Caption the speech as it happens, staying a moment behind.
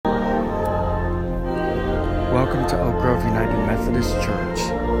to Oak Grove United Methodist Church.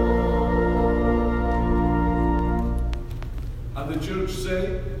 And the church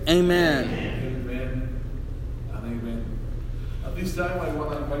say, Amen. Amen and amen. At this time, I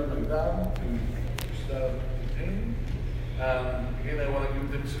want to invite my dad to start the painting. And again, I want to give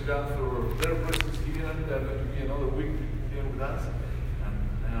thanks to God for their presence here. They're going to be another week here with us.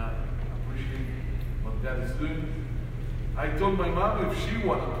 And appreciate what God is doing. I told my mom if she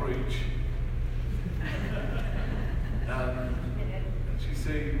want to preach. And she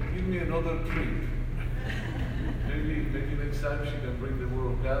said, give me another treat. Maybe next time she can bring the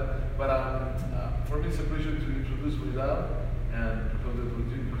word of God. But for me, it's a pleasure to introduce my dad and because the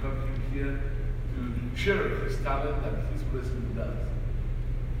opportunity to have him here to share his talent and his blessing with us.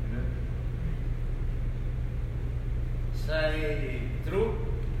 Amen. Say true.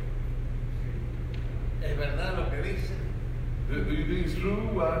 Es verdad lo que dice. Do you think it's true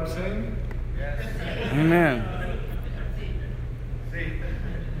what I'm saying? Yes. Amen. Sí.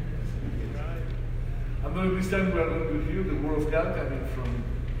 And during this time, we are going to hear the word of God coming from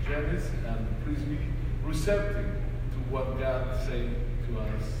Janice, and please be receptive to what God is saying to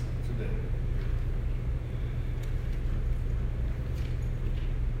us today.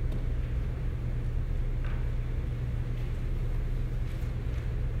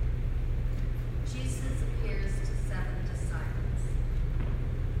 Jesus appears to 7 disciples.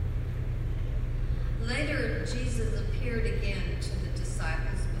 Later, Jesus appeared again to the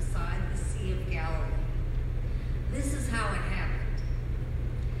disciples beside the Sea of Galilee. This is how it happened.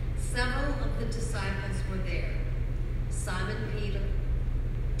 Several of the disciples were there. Simon Peter,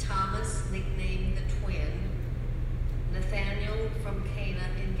 Thomas, nicknamed the Twin, Nathanael from Cana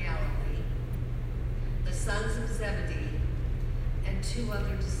in Galilee, the sons of Zebedee, and 2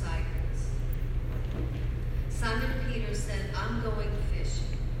 other disciples. Simon Peter said, I'm going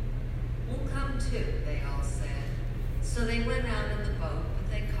fishing. We'll come too, they all said. So they went out in the boat, but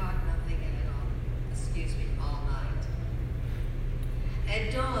they caught nothing all night.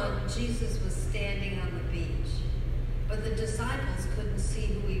 At dawn, Jesus was standing on the beach, but the disciples couldn't see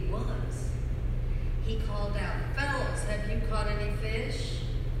who he was. He called out, fellows, have you caught any fish?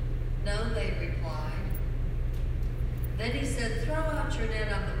 No, they replied. Then he said, throw out your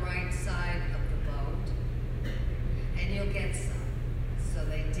net on the right side of the boat, and you'll get some. So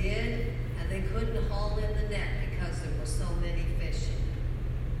they did, and they couldn't haul in the net because there were so many fish in it.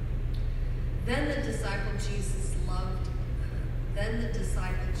 Then the disciple Jesus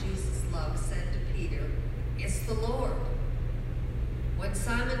loved said to Peter, it's the Lord. When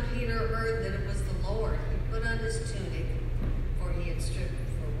Simon Peter heard that it was the Lord, he put on his tunic, for he had stripped it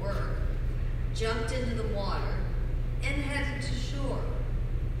for work, jumped into the water, and headed to shore.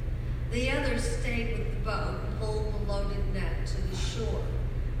 The others stayed with the boat and pulled the loaded net to the shore,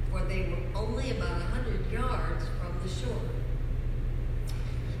 for they were only about 100 yards from the shore.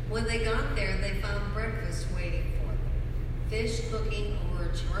 When they got there, they found breakfast waiting for them, fish cooking over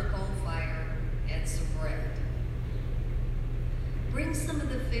a charcoal fire and some bread. Bring some of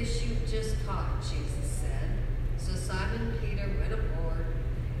the fish you've just caught, Jesus said. So Simon Peter went aboard,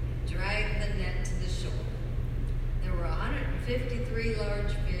 dragged the net to the shore. There were 153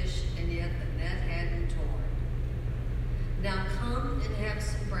 large fish, and yet the net hadn't torn. Now come and have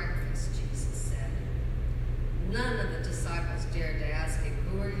some breakfast, Jesus said. None of the disciples dared to ask him,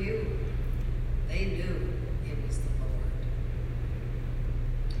 who are you? They knew it was the Lord.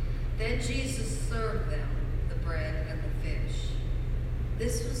 Then Jesus served them the bread and the fish.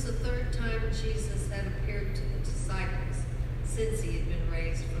 This was the 3rd time Jesus had appeared to the disciples since he had been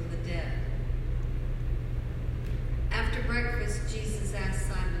raised from the dead. After breakfast, Jesus asked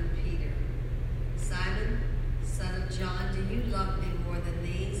Simon Peter, Simon, son of John, do you love me more than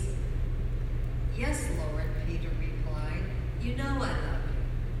these? Yes, Lord, Peter replied. You know I love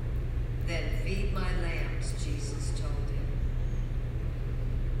you. Then feed my lambs, Jesus told him.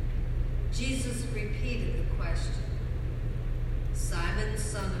 Jesus repeated the question. Simon,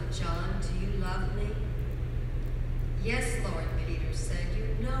 son of John, do you love me? Yes, Lord, Peter said.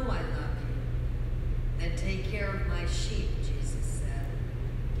 You know I love you. Then take care of my sheep, Jesus said.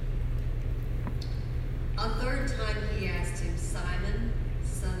 A 3rd time he asked him, Simon,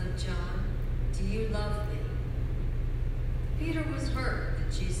 son of John, do you love me? Peter was hurt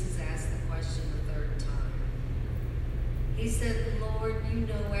that Jesus asked the question the 3rd time. He said, Lord, you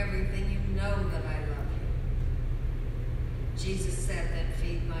know everything. You know that I love you. Jesus said, then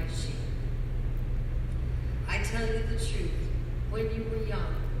feed my sheep. I tell you the truth, when you were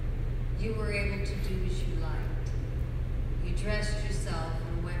young, you were able to do as you liked. You dressed yourself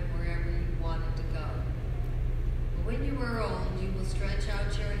and went wherever you wanted to go. But when you are old, you will stretch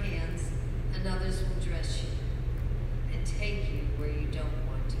out your hands and others will dress you.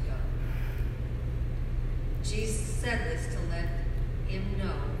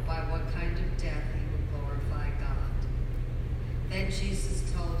 Jesus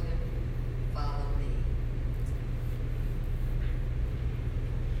told him, "Follow me."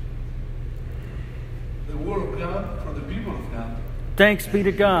 The word of God for the people of God. Thanks be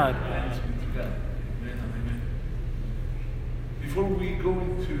to God. Thanks be to God. Amen and amen. Before we go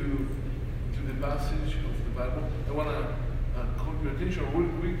into the passage of the Bible, I want to call your attention real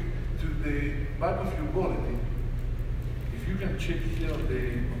quick to the back of your bulletin. If you can check here on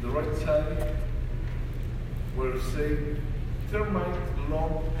the right side, where it says termite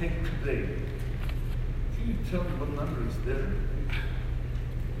long paint today. Can you tell me what number is there?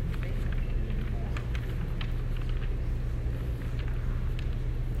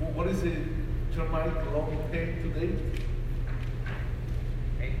 What is the termite long paint today?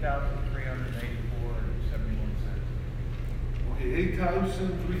 8,384.71 cents. Okay,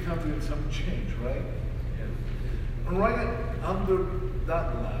 8,300 and some change, right? Yes. And right under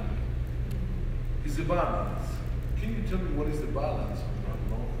that line is the balance. Can you tell me what is the balance of that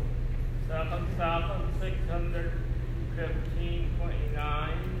loan?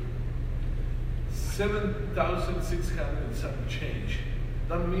 7,615.29. 7,600 and some change.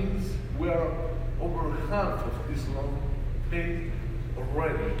 That means we are over half of this loan paid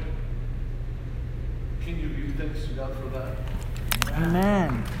already. Can you give thanks to God for that?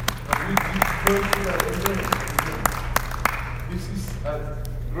 Amen. And we keep praying that amen. This is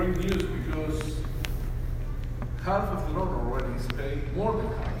great news because half of the loan already is paid, more than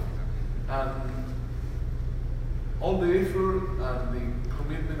half. And all the effort and the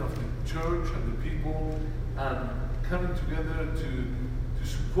commitment of the church and the people and coming together to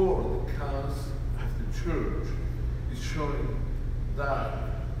support the cause of the church is showing that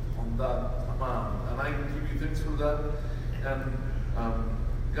on that amount. And I give you thanks for that. And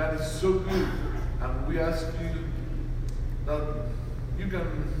God is so good. And we ask you that you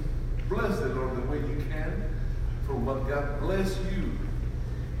can bless the Lord the way you can for what God bless you.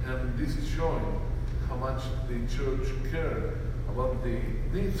 And this is showing how much the church cares about the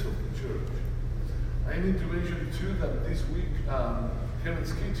needs of the church. I need to mention too that this week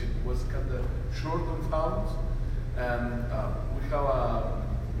Heaven's Kitchen was kind of short on funds, and we have a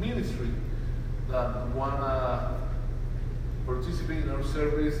ministry that wanna participate in our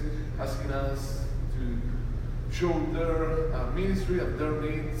service, asking us to show their ministry and their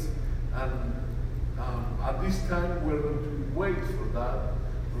needs. And at this time, we're going to wait for that.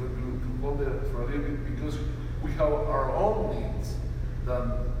 We're going to hold it for a little bit because we have our own needs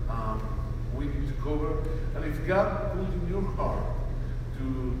that we need to cover. And if God put in your heart to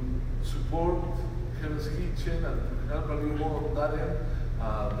support Heaven's Kitchen and to help a little more on that end,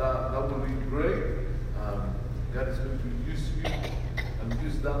 that will be great. God is going to use you and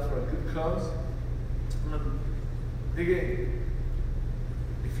use that for a good cause. And again,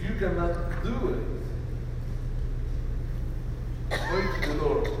 if you cannot do it, pray to the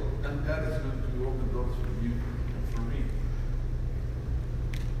Lord, and God is going to open doors for you and for me.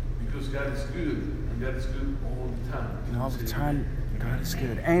 Because God is good, and God is good all the time. And all the time, God is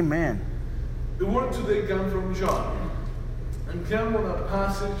good. Amen. The word today comes from John, and comes on a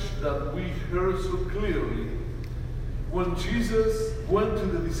passage that we heard so clearly when Jesus went to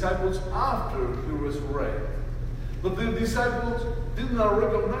the disciples after he resurrected. But the disciples did not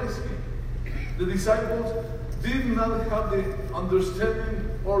recognize him. The disciples did not have the understanding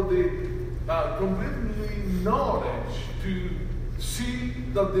or the completely knowledge to see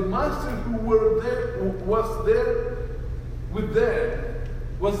that the master who was there with them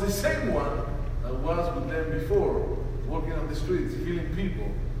was the same one that was with them before, walking on the streets, healing people,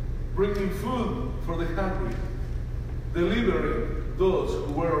 bringing food for the hungry, delivering those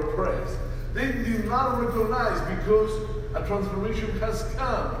who were oppressed. They did not recognize because a transformation has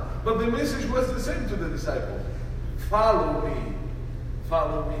come. But the message was the same to the disciples. Follow me.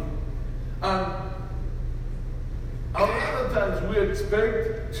 Follow me. And a lot of times we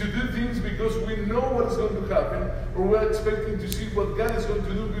expect to do things because we know what is going to happen, or we're expecting to see what God is going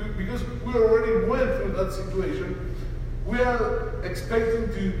to do because we already went through that situation. We are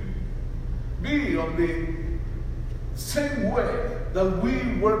expecting to be on the same way that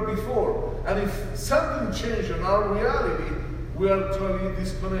we were before. And if something changed in our reality, we are totally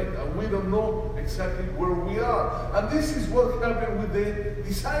disconnected and we don't know exactly where we are. And this is what happened with the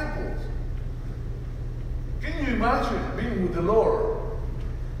disciples. Can you imagine being with the Lord?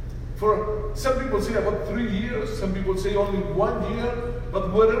 For some people say about 3 years, some people say only 1 year,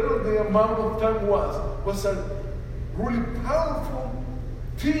 but whatever the amount of time was a really powerful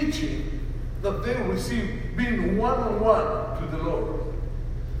teaching that they received, being one-on-one to the Lord.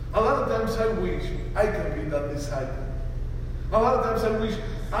 A lot of times I wish I can be that disciple. A lot of times I wish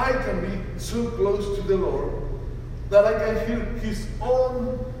I can be so close to the Lord that I can hear His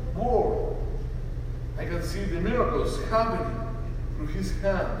own word. I can see the miracles happening through His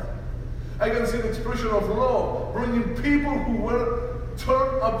hand. I can see the expression of love, bringing people who were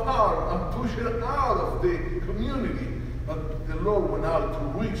torn apart and pushed out of the community. But the Lord went out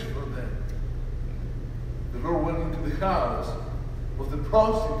to reach for them. The Lord went into the house of the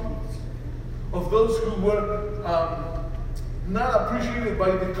prostitutes, of those who were not appreciated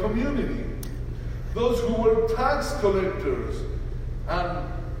by the community, those who were tax collectors. And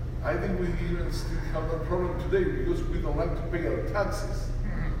I think we even still have that problem today because we don't like to pay our taxes.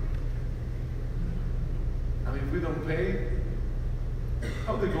 And if we don't pay,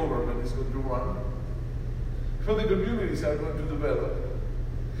 how the government is going to run, how the communities are going to develop.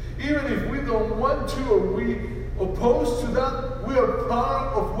 Even if we don't want to or we oppose to that, we are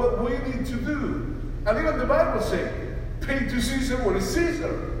part of what we need to do. And even the Bible says, pay to Caesar what is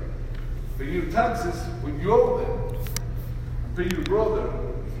Caesar. Pay your taxes when you owe them. And pay your brother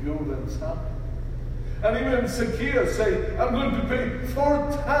if you owe them something. And even Zacchaeus say, I'm going to pay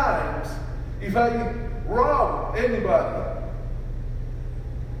 4 times if I rob anybody.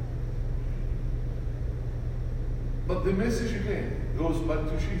 But the message again goes back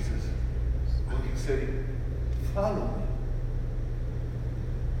to Jesus when He said, follow me.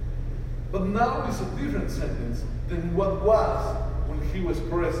 But now it's a different sentence than what was when He was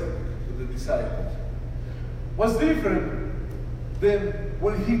present with the disciples. What's different than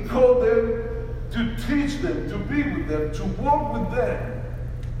when He called them to teach them, to be with them, to walk with them.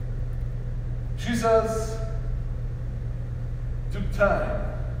 Jesus took time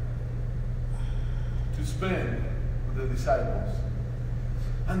to spend with the disciples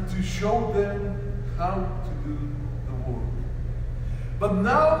and to show them how to do the work. But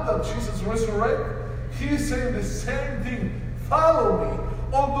now that Jesus resurrected, He's saying the same thing. Follow me.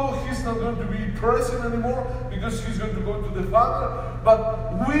 Although He's not going to be present anymore because He's going to go to the Father,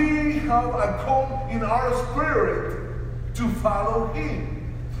 but we have a call in our spirit to follow Him.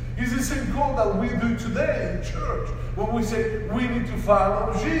 It's the same call that we do today in church when we say we need to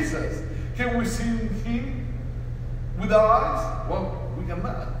follow Jesus. Can we see Him with our eyes? Well, we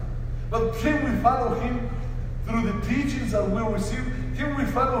cannot. But can we follow Him through the teachings that we receive? Can we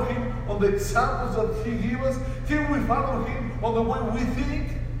follow Him on the examples that He gives us? Can we follow Him on the way we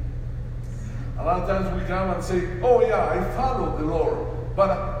think? A lot of times we come and say, oh yeah, I follow the Lord, but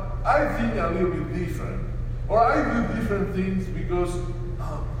I think a little bit different. Or I do different things because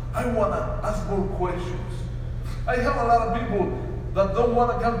I want to ask more questions. I have a lot of people that don't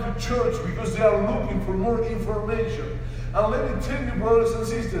want to come to church because they are looking for more information. And let me tell you, brothers and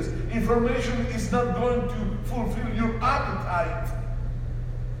sisters, information is not going to fulfill your appetite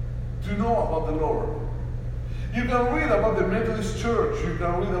to know about the Lord. You can read about the Methodist Church, you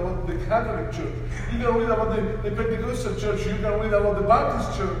can read about the Catholic Church, you can read about the Pentecostal Church, you can read about the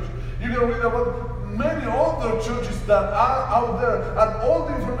Baptist Church, you can read about many other churches that are out there, and all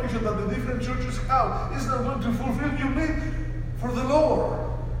the information that the different churches have is not going to fulfill your need for the Lord.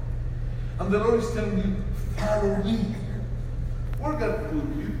 And the Lord is telling you, follow me. Where God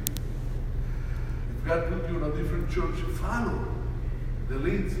put you? If God put you in a different church, follow the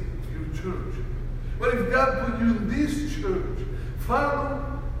leads of your church. But if God put you in this church,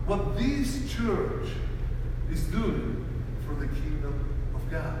 follow what this church is doing for the kingdom of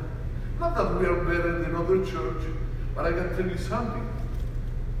God. Not that we are better than other church, but I can tell you something.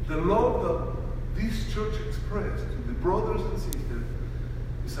 The love that this church expressed to the brothers and sisters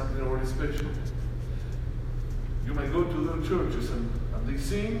is something very special. You may go to their churches and they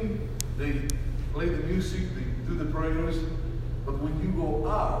sing, they play the music, they do the prayers, but when you go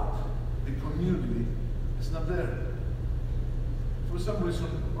out, the community is not there. For some reason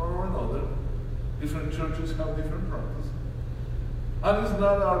or another, different churches have different practices. And it's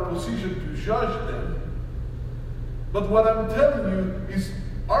not our position to judge them. But what I'm telling you is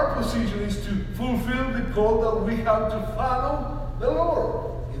our position is to fulfill the call that we have to follow the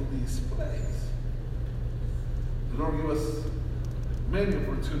Lord in this place. The Lord gave us many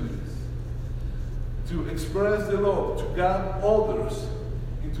opportunities to express the love, to guide others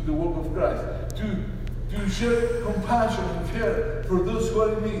into the work of Christ, to share compassion and care for those who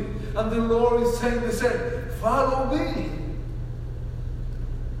are in need. And the Lord is saying the same, follow me.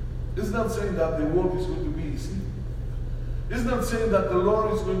 It's not saying that the work is going to be easy. It's not saying that the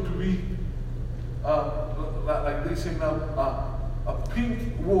Lord is going to be, like they say now, a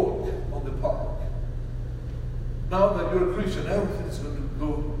pink walk on the park. Now that you're a Christian, everything's going to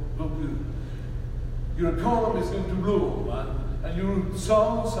go good. Your economy is going to bloom, and your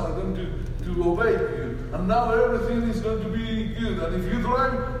sons are going to obey you. And now everything is going to be good. And if you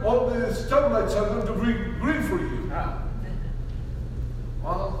drive, all the stoplights are going to be green for you.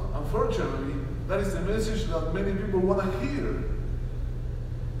 unfortunately, that is the message that many people want to hear.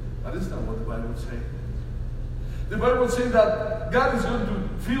 But it's not what the Bible says. The Bible says that God is going to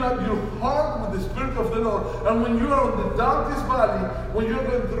fill up your heart with the Spirit of the Lord. And when you are in the darkest valley, when you are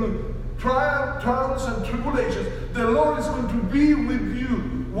going through trials and tribulations, the Lord is going to be with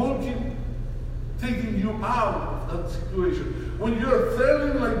you, walking, taking you out of that situation. When you are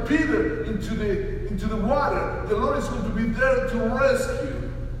failing like Peter into the water, the Lord is going to be there to rescue.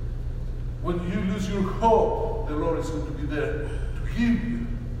 When you lose your hope, the Lord is going to be there to give you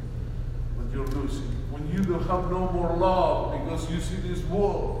what you're losing. When you don't have no more love because you see this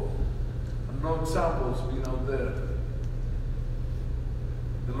world and no examples being out there,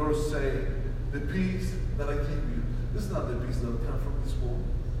 the Lord say, the peace that I give you, this is not the peace that comes from this world,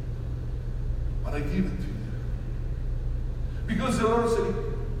 but I give it to you. Because the Lord said,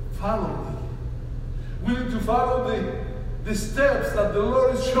 follow me. We need to follow the steps that the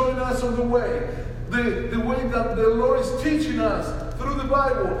Lord is showing us on the way. The way that the Lord is teaching us through the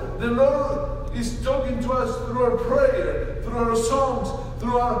Bible. The Lord is talking to us through our prayer, through our songs,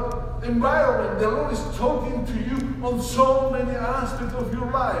 through our environment. The Lord is talking to you on so many aspects of your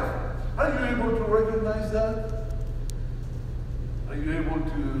life. Are you able to recognize that? Are you able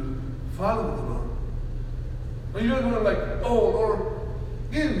to follow the Lord? Are you able to like, oh Lord,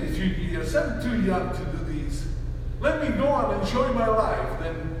 give me a few years. I'm too young to do this. Let me go on and show you my life.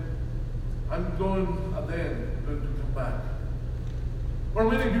 Then I'm going at the end, going to come back. Or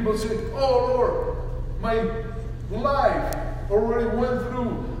many people say, oh Lord, my life already went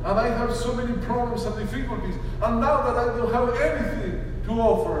through and I have so many problems and difficulties. And now that I don't have anything to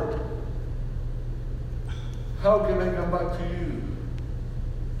offer, how can I come back to you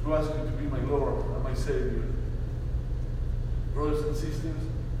to ask you to be my Lord and my Savior? Brothers and sisters,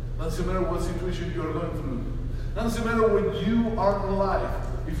 doesn't matter what situation you are going through. Doesn't matter what you are in life.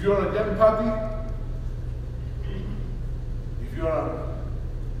 If you are a young puppy, if you are an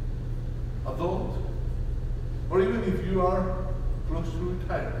adult, or even if you are close to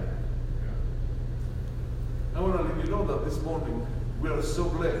retirement. I want to let you know that this morning we are so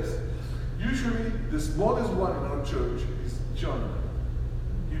blessed. Usually the smallest one in our church is John.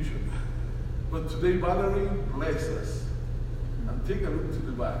 Usually. But today Valerie blessed us. And take a look to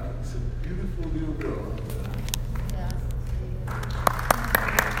the back. It's a beautiful little girl.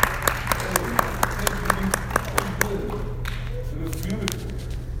 It was beautiful.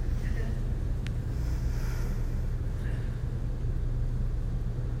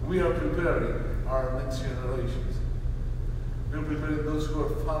 We are preparing our next generations. We are preparing those who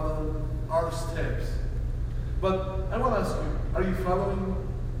are following our steps. But I want to ask you, are you following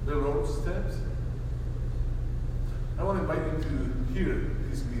the Lord's steps? I want to invite you to hear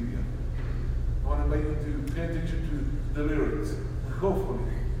this video. I want to invite you to pay attention to the lyrics. And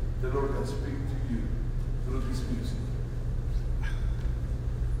hopefully, the Lord can speak to you through this music.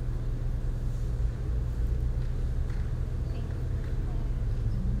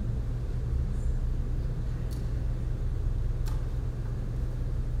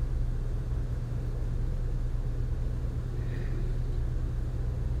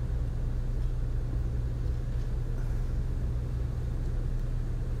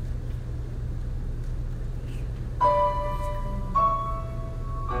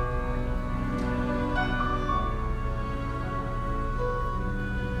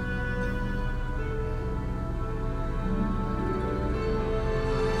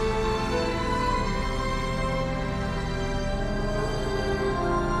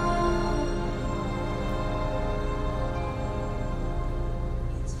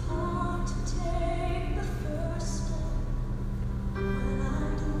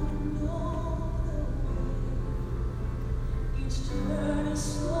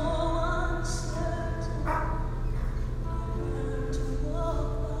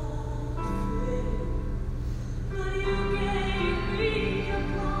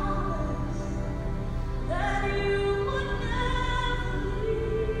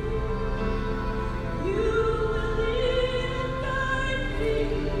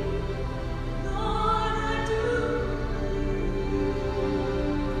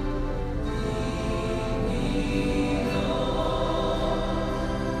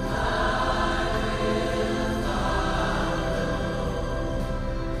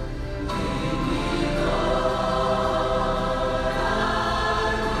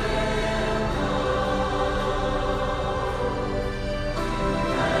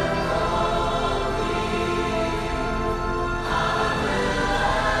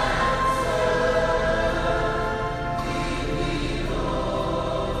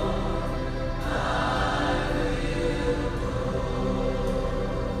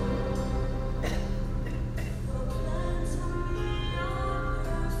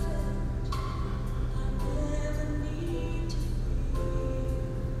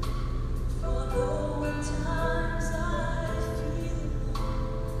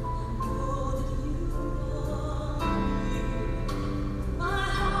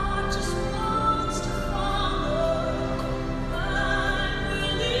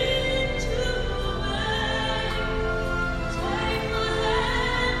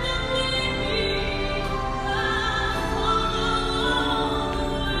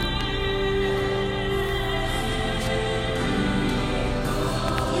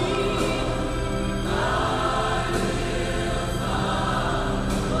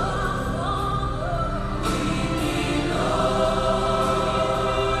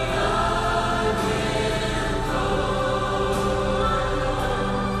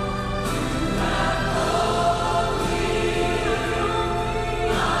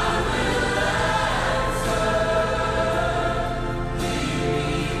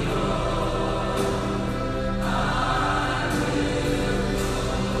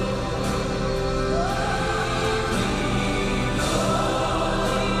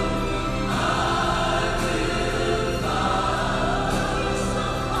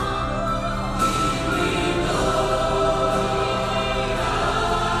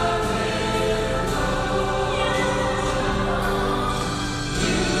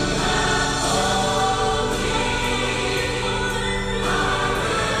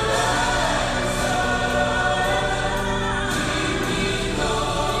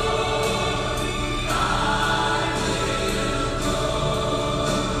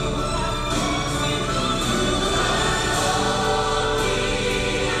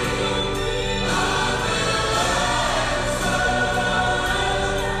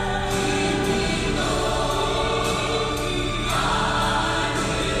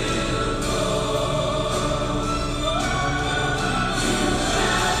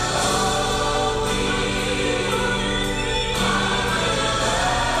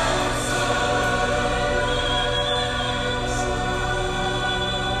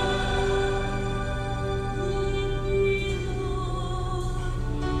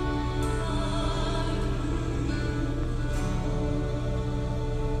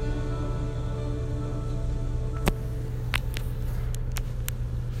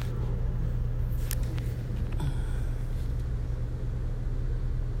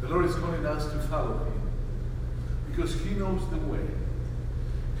 is calling us to follow Him because He knows the way.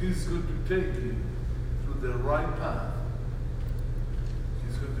 He's going to take you through the right path.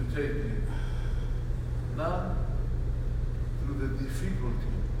 He's going to take you not through the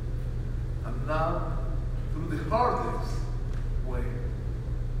difficulty and not through the hardest way,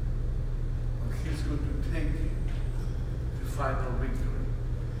 but He's going to take you to final victory.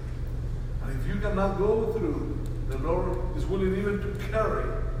 And if you cannot go through, the Lord is willing even to carry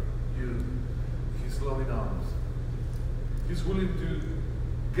you His loving arms. He's willing to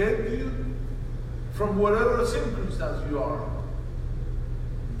get you from whatever circumstance you are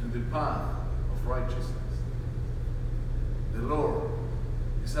into the path of righteousness. The Lord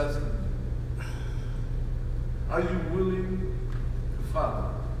is asking you, are you willing to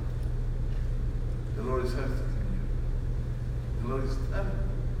follow? The Lord is asking you. The Lord is telling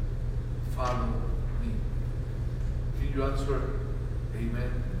you, follow me. Can you answer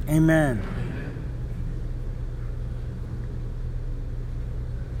amen? Amen. Amen.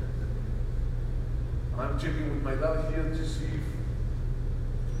 I'm checking with my dad here to see if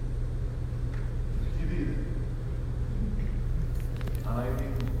he did it. And I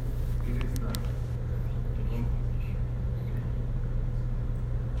think it is not.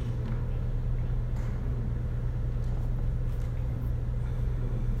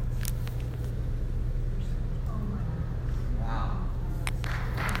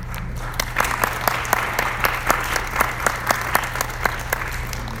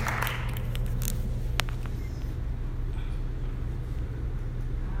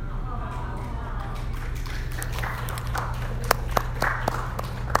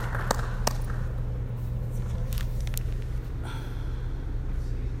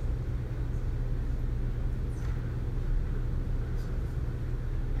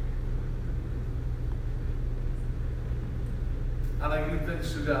 And I give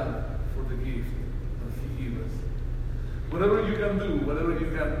thanks to God for the gift that He gave us. Whatever you can do, whatever you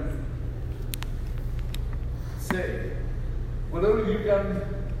can say, whatever you can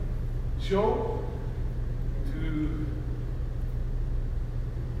show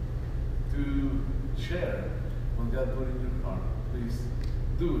to share what God put in your heart, please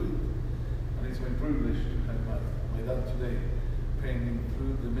do it. And it's my privilege to have my dad today praying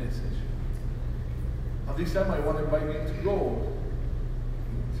through the message. At this time, I want to invite you to go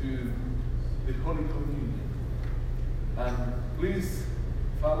to the Holy Communion. And please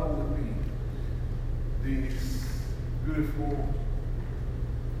follow with me this beautiful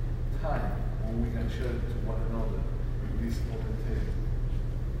time when we can share to one another this open table.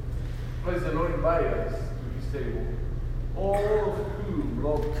 Praise the Lord, invite us to His table. All who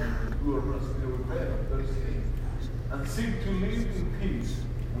love Him and who are still repent of their sins and seek to live in peace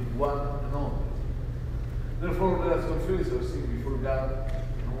with one another. Therefore, let us confess our sin before God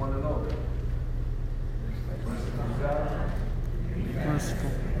and one another.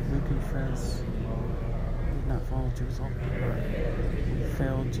 Merciful, we confess we did not follow to result. We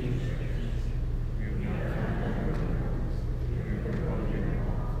failed you.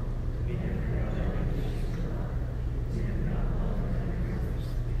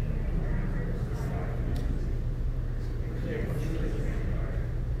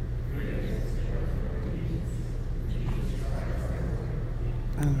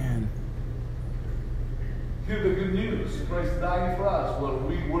 Amen. Hear the good news. Christ died for us while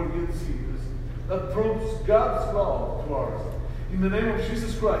we were yet sinners. That proves God's love to us. In the name of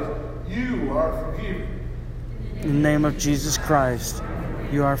Jesus Christ, you are forgiven. In the name of Jesus Christ,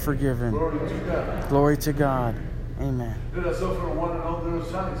 you are forgiven. Glory to God. Glory to God. Amen. Let us offer one another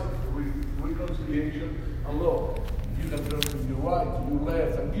signs of reconciliation and love. You can turn to your right, to your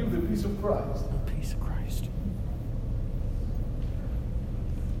left, and give the peace of Christ. The peace of Christ.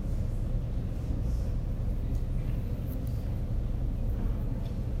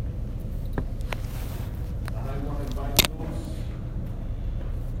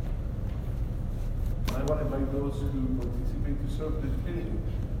 And I want to invite those who participate to serve the Spirit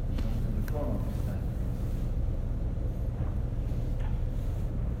in the front of this time.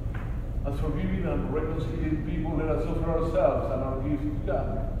 As forgiving and reconciliated people, let us offer ourselves and our gift to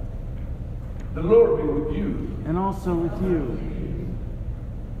God. The Lord be with you. And also with you.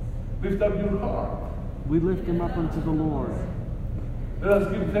 Lift up your heart. We lift him up unto the Lord. Let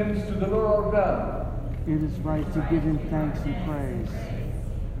us give thanks to the Lord our God. It is right to give him thanks and praise.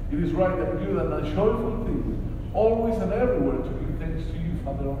 It is right and good and a joyful thing, always and everywhere, to give thanks to you,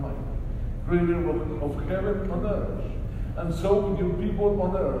 Father Almighty, creator of heaven and earth. And so with your people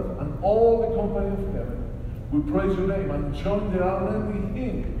on earth and all the company of heaven, we praise your name and join the unending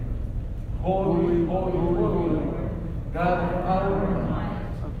hymn. Holy, holy, holy, God of power and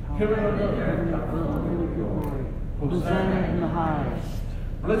might, heaven and earth. Hosanna in the highest.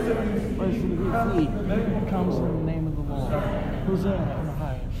 Blessed is Blessed he is who comes he in the name who of comes the in the Lord. name of the Lord. Hosanna in the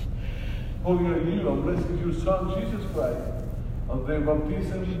highest. Holy are you, and blessed is your Son, Jesus Christ, of the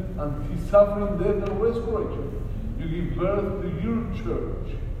baptism and his suffering, death, and resurrection. You give birth to your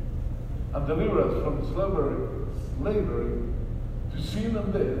church and deliver us from slavery to sin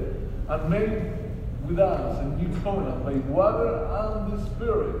and death, and made with us a new covenant by water and the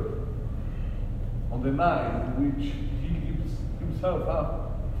Spirit. On the night in which he gives himself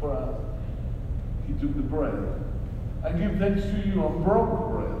up for us, he took the bread and gave thanks to you and broke the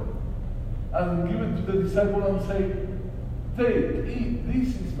bread and give it to the disciple and say, take, eat,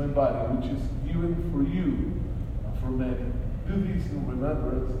 this is my body which is given for you and for many. Do this in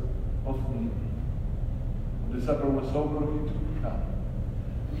remembrance of me. When the supper was over, he took the cup,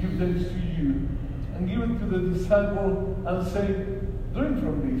 give thanks to you, and give it to the disciple and say, drink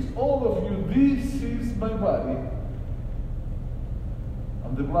from this, all of you, this is my body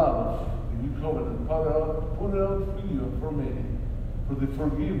and the blood of the new covenant, poured out for you and for many, for the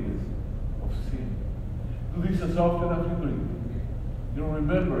forgiveness of sin. Do this as often as you drink, in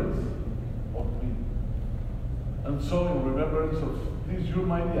remembrance of me. And so, in remembrance of this your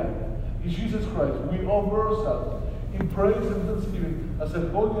mighty act, in Jesus Christ, we offer ourselves in praise and thanksgiving as a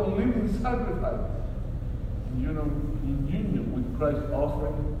holy and living sacrifice, in union with Christ's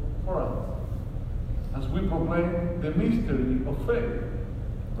offering for us, as we proclaim the mystery of faith.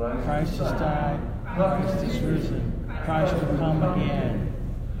 Christ has died, Christ is risen, Christ will come again.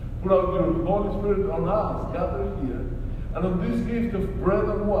 Pour out your Holy Spirit on us gathered here, and on this gift of bread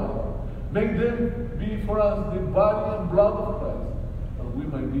and wine. Make them be for us the body and blood of Christ, and we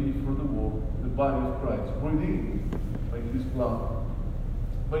may be for the world the body of Christ, redeemed by his blood.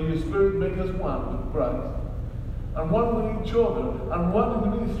 By your Spirit make us one with Christ, and one with each other, and one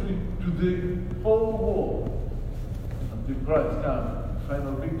in the ministry to the whole world, until Christ comes in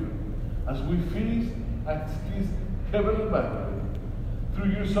final victory, as we feast at his heavenly banquet,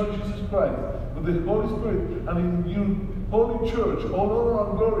 through your Son Jesus Christ, with the Holy Spirit, and in your Holy Church, all honor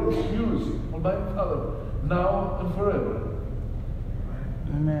and glory is yours, Almighty Father, now and forever.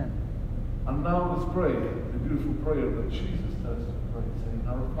 Amen. And now let's pray the beautiful prayer that Jesus does to pray, saying,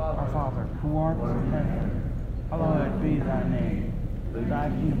 Our Father, who art in heaven, hallowed be thy name. Thy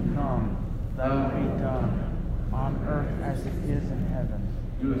kingdom come, thy will be done, on earth as it is in heaven.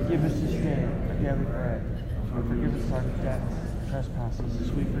 Give us this day our daily bread, and forgive us our debts, trespasses,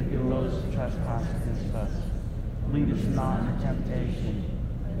 as we forgive those who trespass against us. Lead us not into temptation,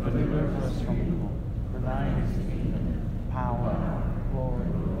 but deliver us from evil. For thine is the kingdom, power, glory,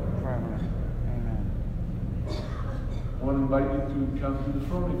 forever. Amen. I want to invite you to come to the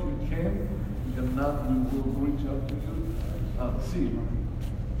front if you can. If you cannot, we will reach out to you. See,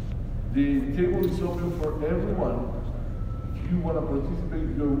 the table is open for everyone. If you want to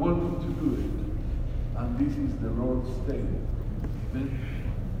participate, you're welcome to do it. And this is the Lord's table. Amen.